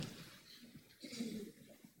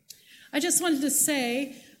I just wanted to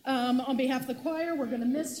say, on behalf of the choir, we're going to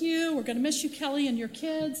miss you. We're going to miss you, Kelly, and your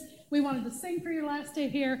kids. We wanted to sing for your last day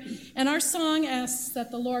here. And our song asks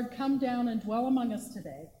that the Lord come down and dwell among us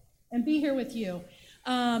today and be here with you.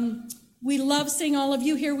 We love seeing all of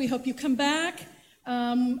you here. We hope you come back.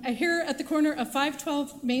 Here at the corner of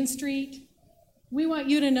 512 Main Street, we want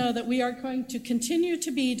you to know that we are going to continue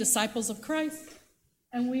to be disciples of Christ,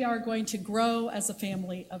 and we are going to grow as a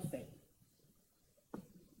family of faith.